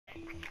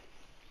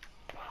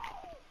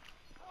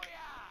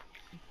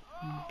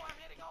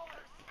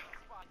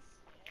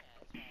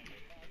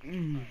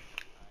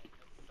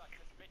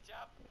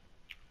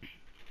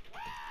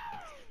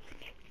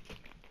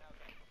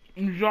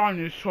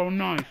Lasagna is so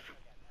nice.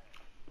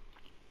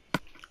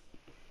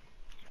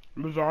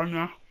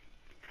 Lasagna.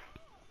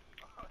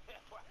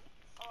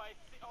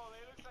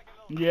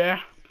 Yeah.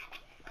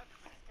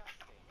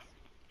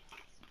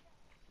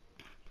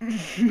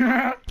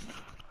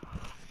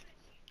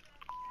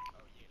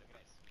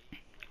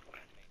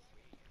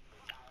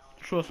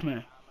 Trust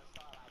me.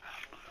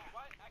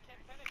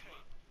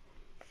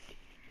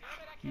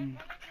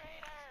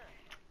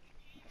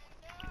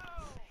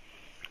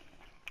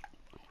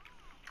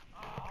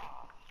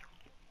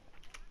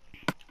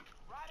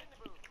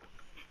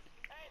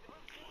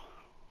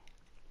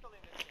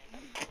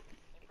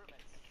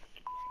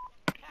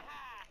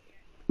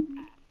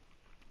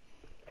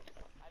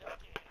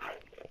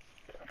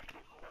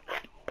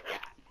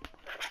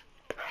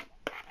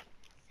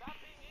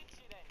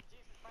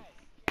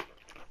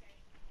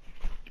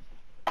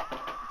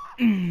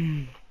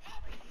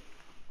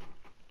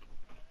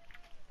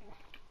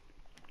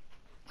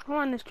 Come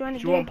on, let's join the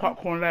Do game. you want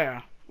popcorn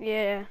later?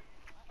 Yeah.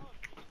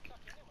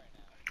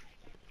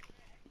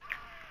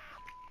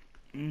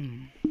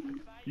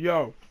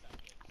 Yo.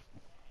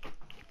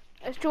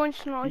 Let's join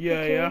Sniper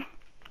Yeah, too. yeah.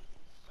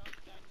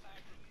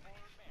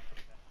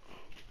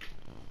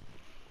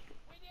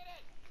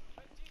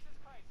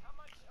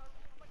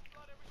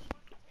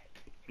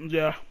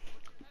 Yeah.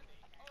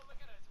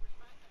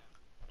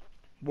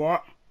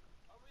 What?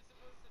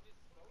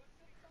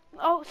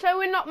 Oh, so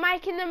we're not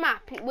making the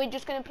map, we're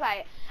just going to play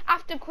it.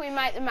 After we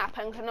make the map,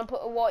 I'm going to put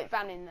a white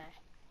van in there.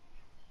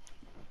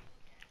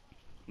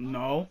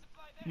 No.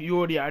 You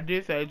already had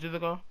this ages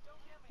ago.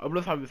 I'll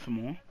just have it some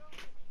more.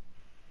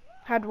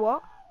 Had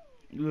what?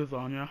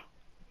 Lasagna.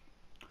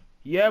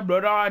 Yeah,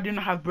 brother, I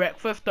didn't have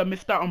breakfast. I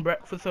missed out on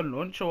breakfast and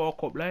lunch. I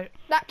woke up late.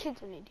 That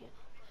kid's an idiot.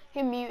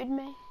 He muted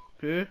me.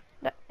 Who?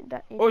 That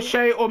idiot. Oh,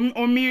 Shay,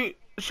 on mute.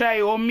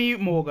 Shay, on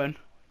mute, Morgan.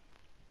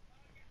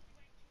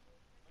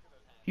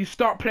 You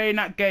start playing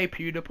that gay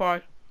PewDiePie.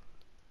 I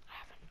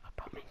haven't, I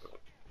promise.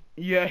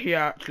 Yeah, he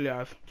actually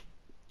has.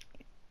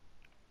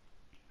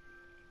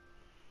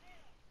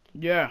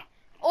 Yeah.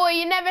 Oh,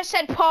 you never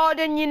said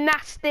pardon, you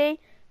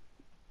nasty.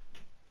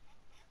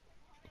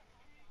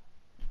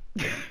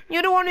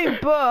 You're the one who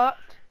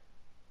burped.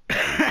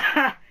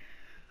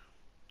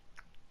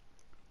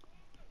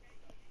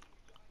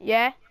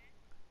 Yeah?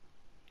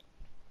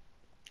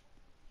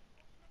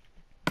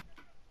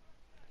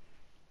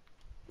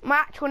 My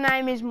actual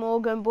name is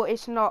Morgan, but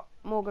it's not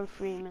Morgan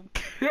Freeman.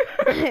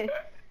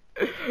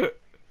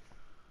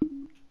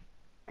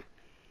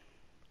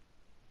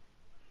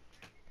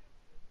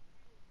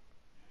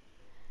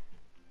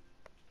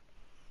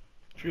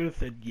 Should have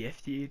said yes,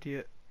 you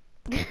idiot.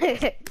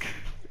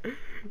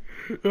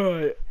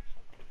 Right.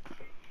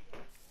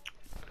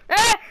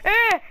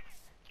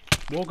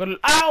 Morgan.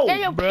 Ow! Yeah,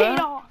 you're bruh.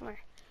 pedo.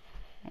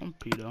 I'm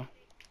pedo.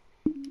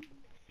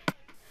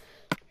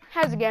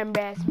 How's it going,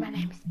 Bess? My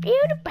name is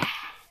PewDiePie.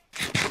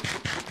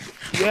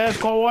 Yeah,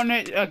 go on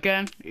it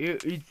again.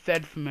 It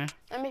said for me.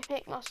 Let me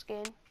pick my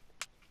skin.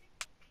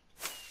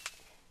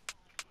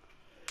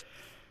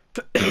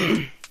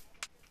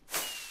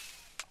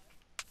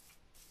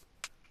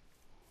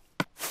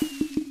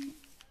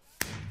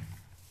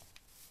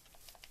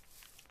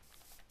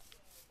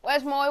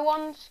 Where's my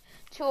ones?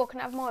 Sure, can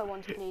I have my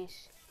ones,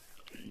 please?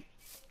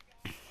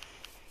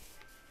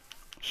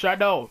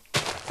 Shadow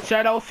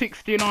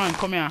 69,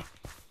 come here.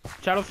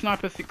 Shadow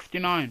Sniper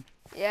 69.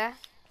 Yeah?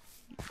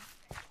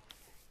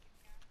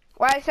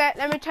 Wait a sec,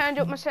 let me turn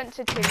up my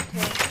sensitivity.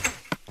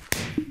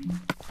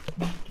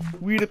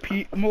 We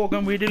the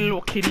Morgan, we the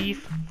little kiddies.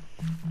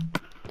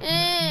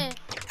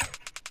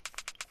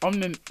 I'm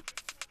the...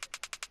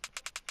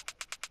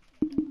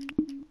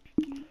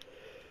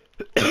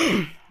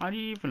 How do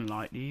you even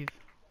like these?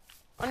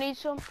 I need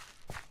some.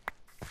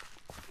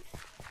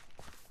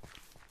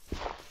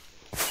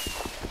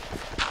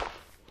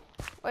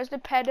 Where's the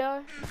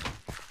pedo?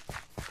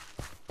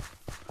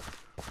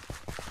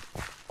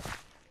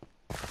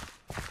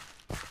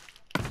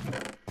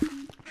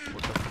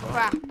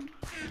 Crap.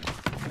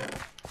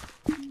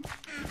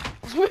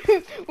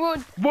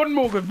 One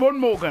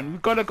Morgan, we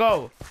gotta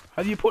go.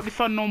 Have you put this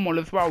on normal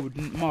as well with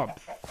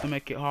mobs to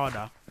make it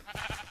harder?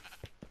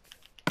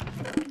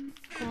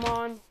 Come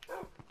on.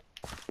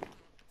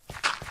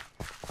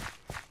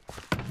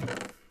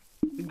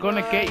 It's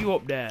gonna get you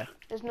up there.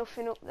 There's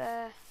nothing up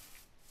there.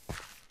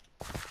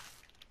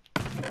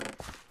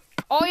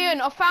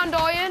 Iron! I found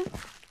iron!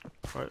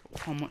 Right,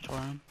 how much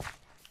iron?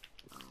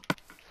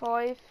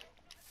 5.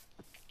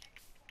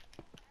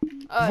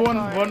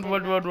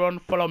 Run,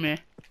 follow me.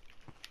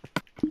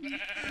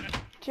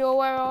 Tio,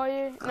 where are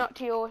you? Not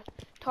Tio.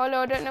 Tyler,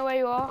 I don't know where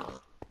you are.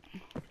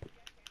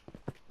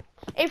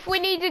 If we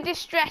need a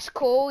distress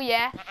call,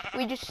 yeah,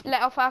 we just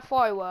let off our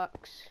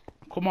fireworks.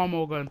 Come on,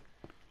 Morgan.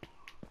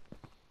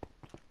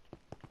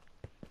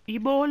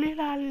 Ebola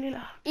la la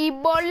la.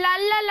 Ebola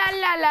la la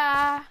la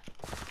la.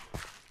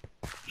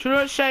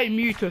 Shouldn't say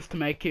mute us to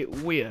make it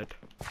weird.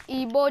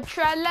 Ebo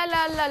tra la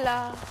la la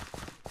la.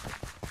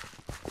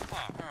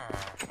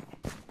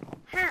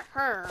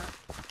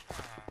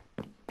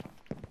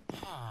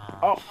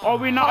 Are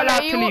we not Tyler, allowed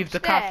are to you leave the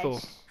castle?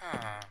 upstairs?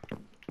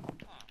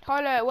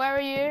 Tyler, where are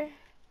you?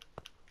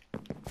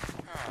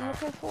 I'm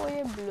looking for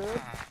you,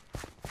 blood.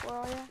 Where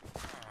are you?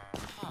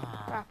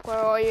 Crap, where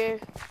are you?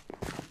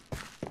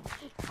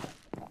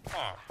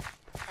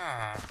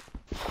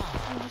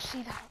 Did you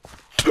see that?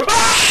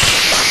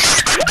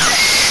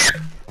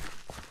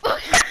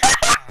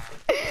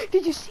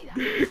 Did you see that?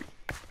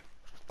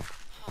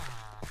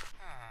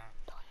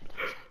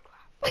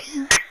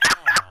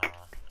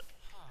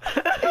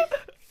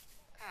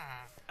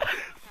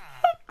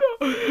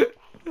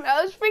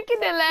 That was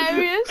freaking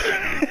hilarious.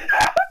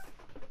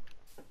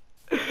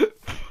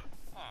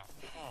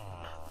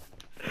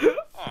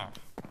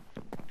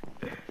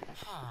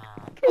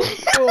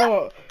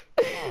 Oh.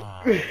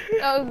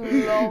 That was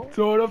low.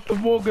 Throw it up to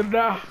Morgan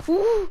now.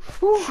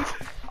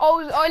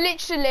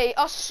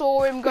 I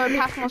saw him go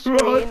past my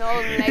screen. I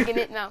was legging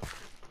it now.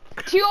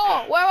 Tio,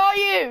 where are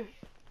you?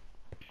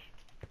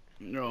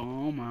 No,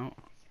 I'm out.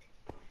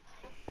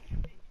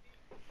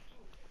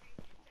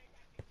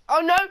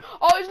 Oh no,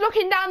 I was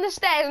looking down the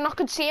stairs and I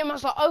could see him. I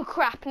was like, oh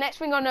crap, next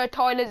thing I know,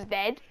 Tyler's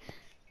dead.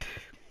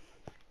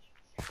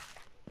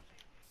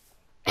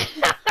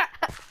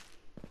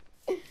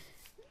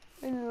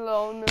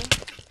 Alone.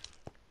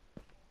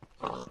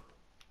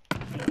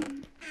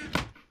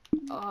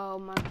 Oh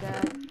my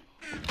god.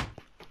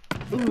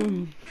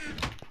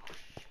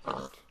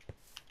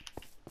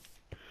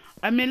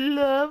 I'm in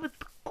love with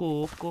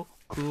Coco.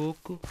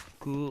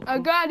 I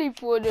got it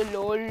for the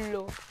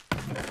Lolo.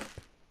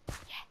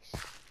 Yes.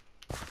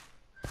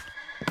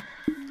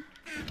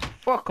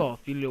 Fuck off,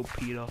 you little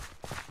pedo.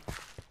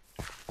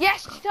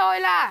 Yes,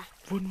 Tyler.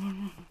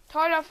 Run.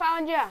 Tyler, I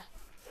found you.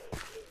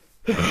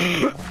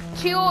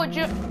 Tio,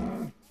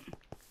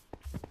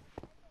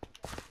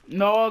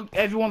 No,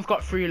 everyone's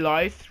got 3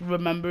 lives.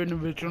 Remember in the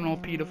original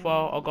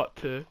pedophile, I got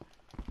 2.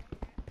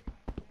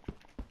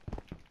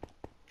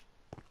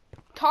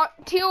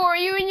 Tio, are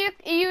you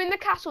in the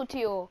castle,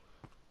 Tio?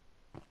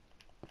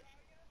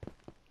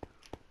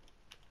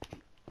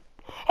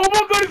 Oh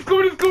my god, it's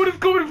coming!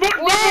 Run!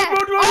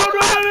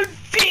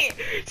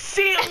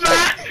 Shit,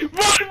 man!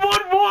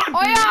 Run! I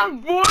am!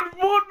 Run,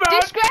 man!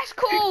 Distress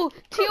call!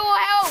 Tio,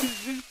 help!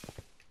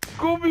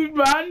 Coming,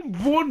 man!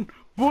 Run,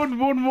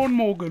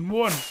 Morgan,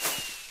 run!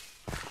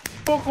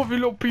 Fuck off, you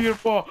little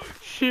pedophile!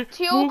 Shit!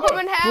 Tio, Morgan, come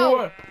and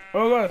help!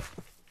 Okay.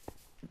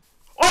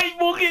 Hey,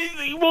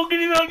 Morgan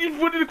is on his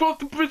running across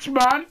the bridge,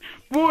 man!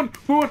 Run!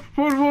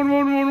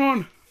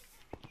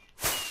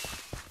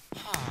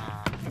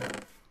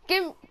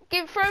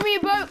 Throw me a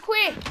boat,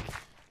 quick!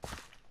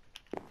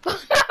 Come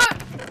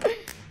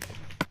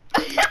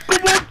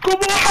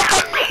on!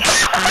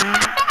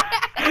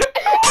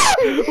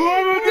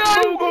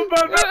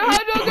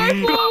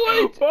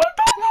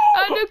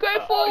 How do I go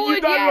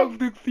forward?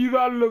 He's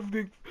unlock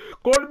sticks.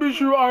 Gotta be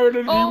sure iron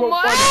and he won't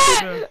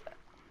find it.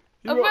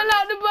 I fell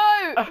out the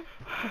boat!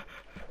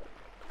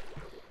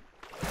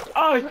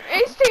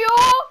 It's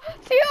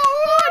Tio!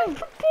 Run!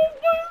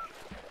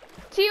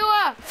 Tio,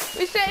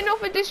 we're setting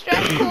off a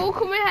distress call.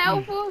 Come and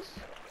help us.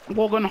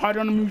 We're gonna hide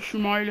on a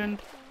mushroom island.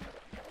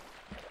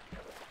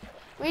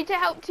 We need to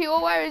help Tio.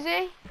 Where is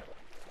he?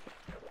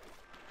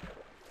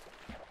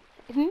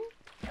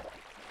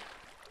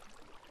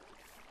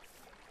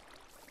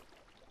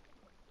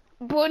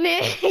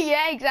 Bunny.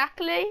 Yeah,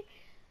 exactly.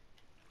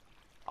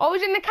 I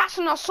was in the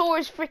castle and I saw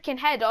his freaking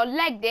head. I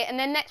legged it, and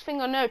then next thing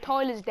I know,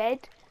 Tyler's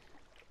dead.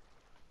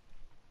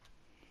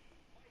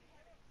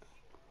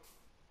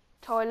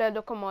 Tyler,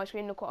 look on my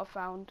screen. Look what I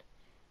found.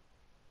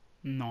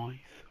 Nice.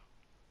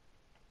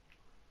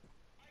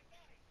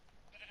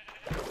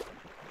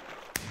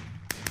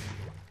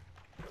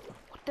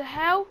 What the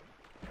hell?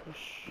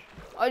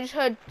 I just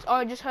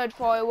heard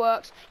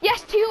fireworks.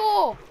 Yes,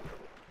 Tio!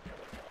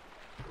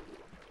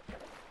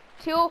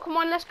 Tio, come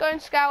on, let's go and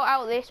scout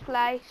out this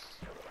place.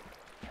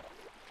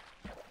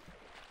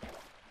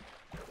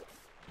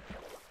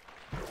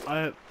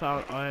 I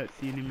haven't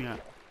seen him yet.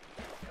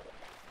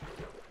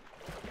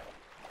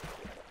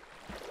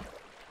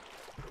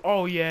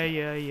 Oh yeah.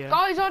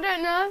 Guys, I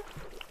don't know.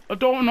 I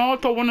don't know. I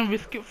don't want to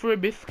risk it for a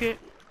biscuit.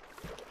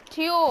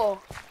 Tio.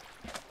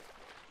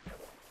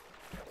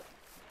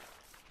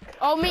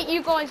 I'll meet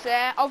you guys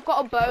there. I've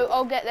got a boat.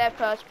 I'll get there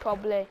first,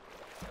 probably.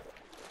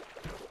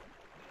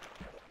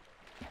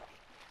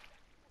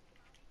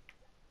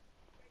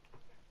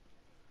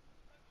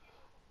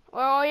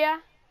 Where are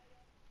you?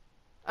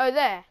 Oh,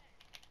 there.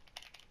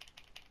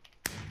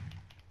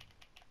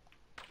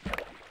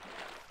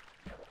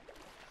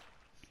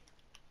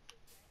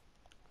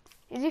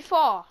 Is he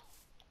far?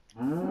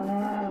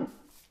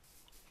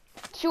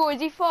 Sure,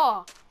 is he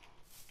far?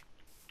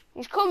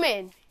 He's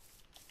coming.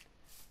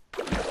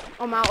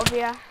 I'm out of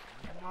here.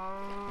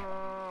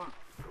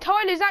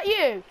 Tyler, is that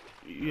you?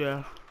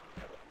 Yeah.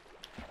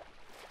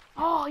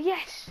 Oh,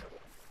 yes.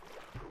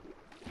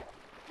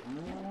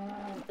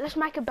 Let's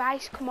make a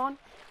base. Come on.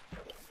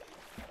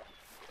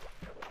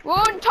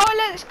 Run, Tyler.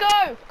 Let's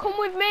go. Come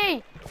with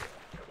me.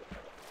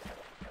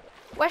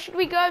 Where should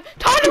we go?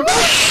 Tyler,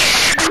 run!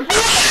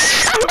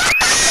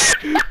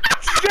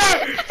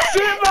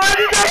 Shit, man,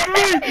 that's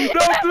me!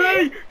 That's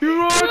me!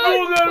 You run,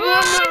 Morgan,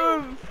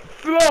 run!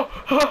 Slow!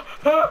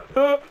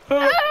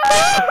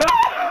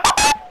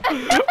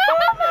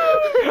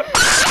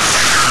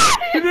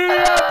 You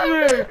didn't have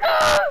me!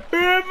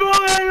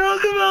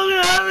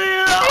 Morgan, help me!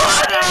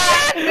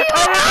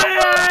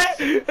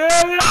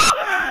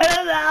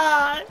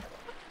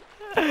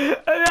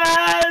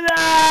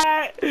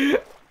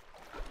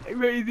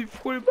 Wait, is it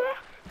full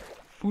back?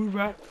 Full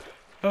back?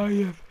 Oh,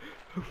 yes.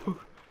 Oh,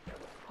 fuck.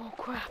 Oh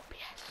crap,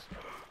 yes.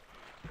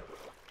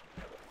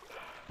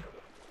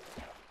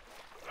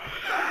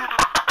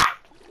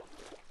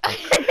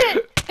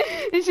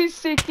 This is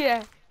sick,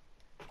 yeah.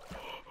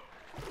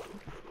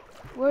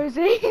 Where is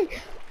he?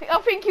 I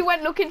think he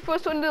went looking for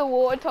us under the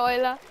water,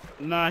 Tyler.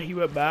 Nah, he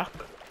went back.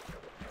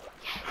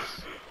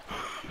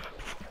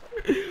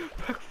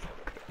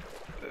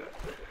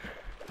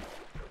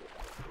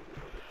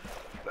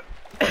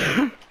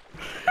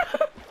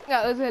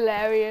 That was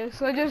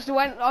hilarious. I just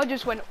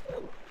went.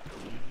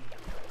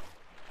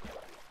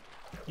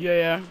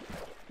 Yeah.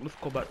 Let's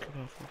go back to the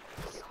house.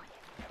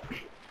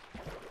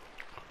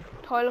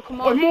 Tyler,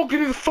 come Oh, on.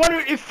 Morgan is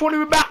following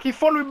me back. He's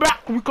following me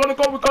back. We gotta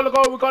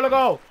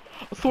go.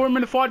 I saw him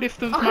in the far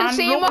distance, I man. can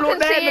see him, Look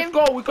there. Let's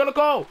go. We gotta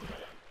go.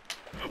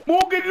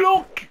 Morgan,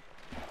 look.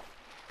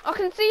 I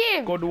can see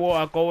him. Go in the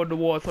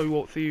water so he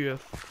won't see us.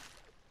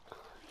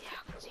 Yeah,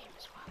 I can see him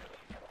as well.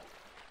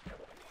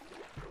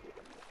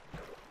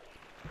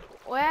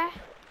 Where?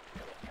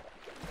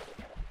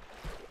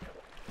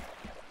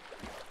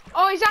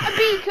 Oh, is that a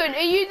beacon?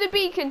 Are you the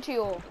beacon to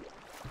your?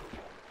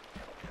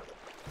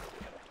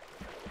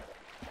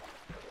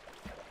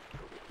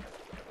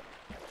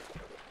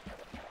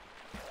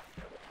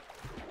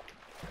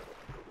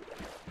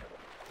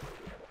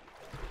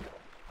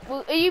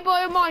 Well, are you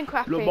by a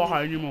Minecraft Look thing?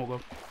 behind you, Morgan.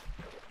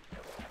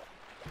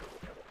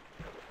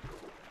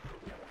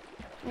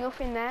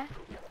 Nothing there.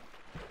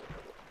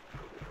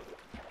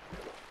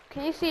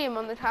 Can you see him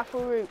on the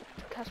castle roof?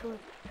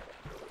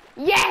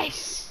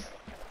 Yes!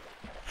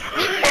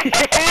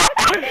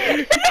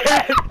 Yes.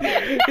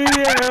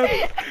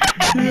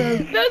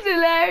 That's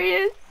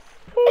hilarious.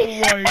 Oh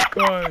my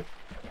god.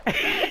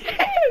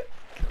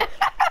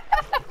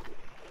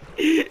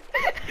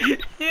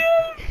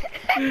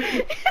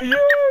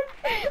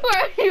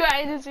 Where are you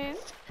at, this?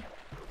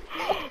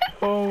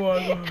 Oh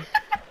my god.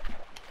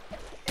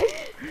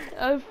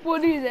 That's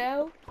funny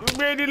now. We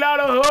made it out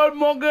of hood,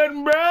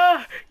 Morgan,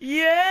 bruh.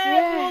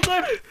 Yeah,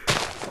 Morgan.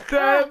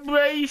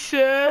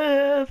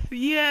 Celebrations.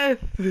 Yes.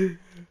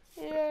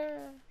 Yeah.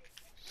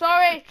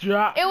 Sorry.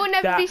 Drop It will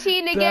never be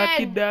seen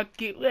again.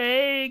 Ducky,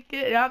 wake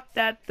it up,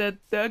 ducky.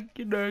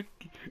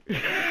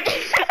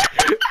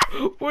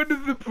 What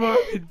is the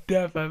fucking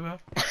death, Emma?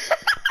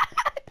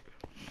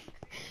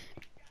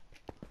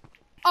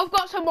 I've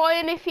got some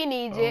iron if he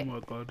needs it. Oh my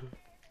god.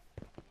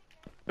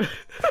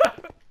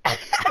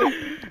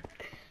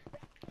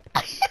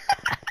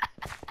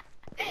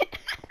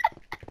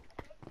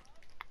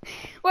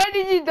 Where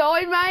did you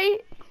die,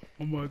 mate?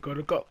 Oh my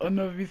god, I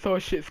never been so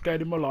shit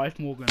scared in my life,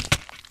 Morgan.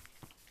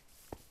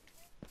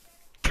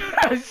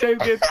 Shame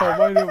get told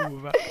by the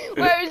woman.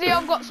 Where is he?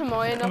 I've got some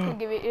iron, I can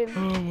give it him.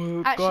 Oh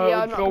my Actually, god, I'm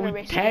not let's go gonna with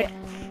risk Ted.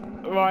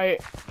 it.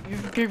 Right, you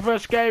keep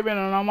first gaming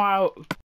and I'm out.